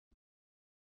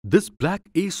This black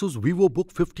ASUS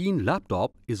VivoBook 15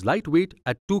 laptop is lightweight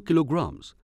at 2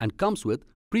 kilograms and comes with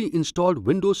pre-installed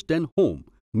Windows 10 Home,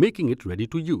 making it ready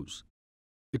to use.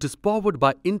 It is powered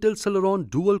by Intel Celeron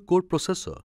dual-core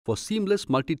processor for seamless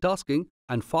multitasking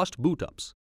and fast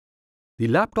boot-ups. The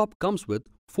laptop comes with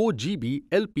 4GB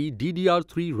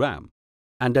LPDDR3 RAM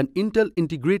and an Intel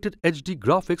Integrated HD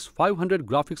Graphics 500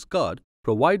 graphics card,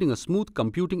 providing a smooth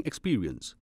computing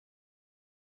experience.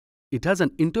 It has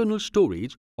an internal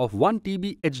storage of 1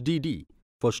 TB HDD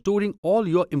for storing all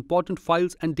your important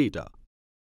files and data.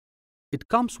 It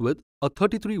comes with a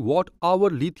 33 watt-hour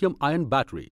lithium-ion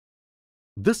battery.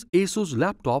 This ASUS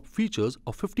laptop features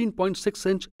a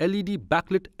 15.6-inch LED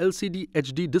backlit LCD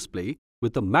HD display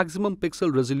with a maximum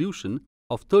pixel resolution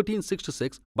of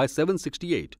 1366 by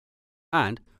 768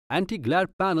 and anti-glare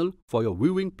panel for your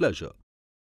viewing pleasure.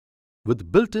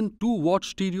 With built-in 2-watt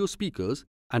stereo speakers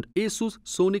and ASUS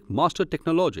Sonic Master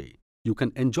technology, you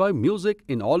can enjoy music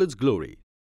in all its glory.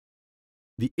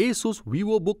 The ASUS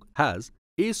VivoBook has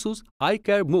ASUS Eye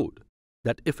Care mode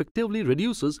that effectively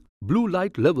reduces blue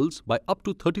light levels by up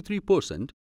to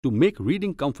 33% to make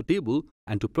reading comfortable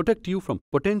and to protect you from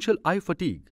potential eye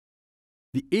fatigue.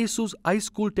 The ASUS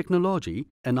iSchool technology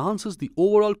enhances the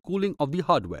overall cooling of the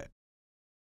hardware.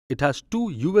 It has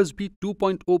two USB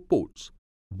 2.0 ports,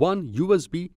 one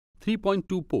USB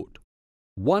 3.2 port,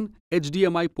 one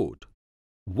HDMI port,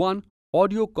 one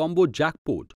audio combo jack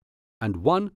port, and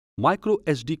one micro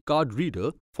SD card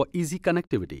reader for easy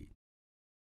connectivity.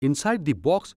 Inside the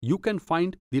box, you can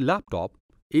find the laptop,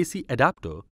 AC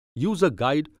adapter, user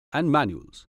guide, and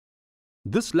manuals.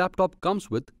 This laptop comes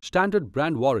with standard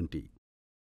brand warranty.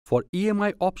 For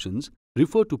EMI options,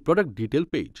 refer to product detail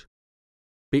page.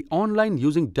 Pay online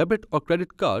using debit or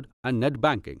credit card and net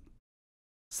banking.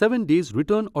 7 days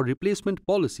return or replacement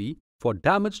policy for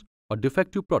damaged or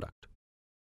defective product.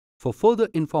 For further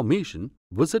information,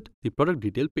 visit the product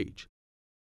detail page.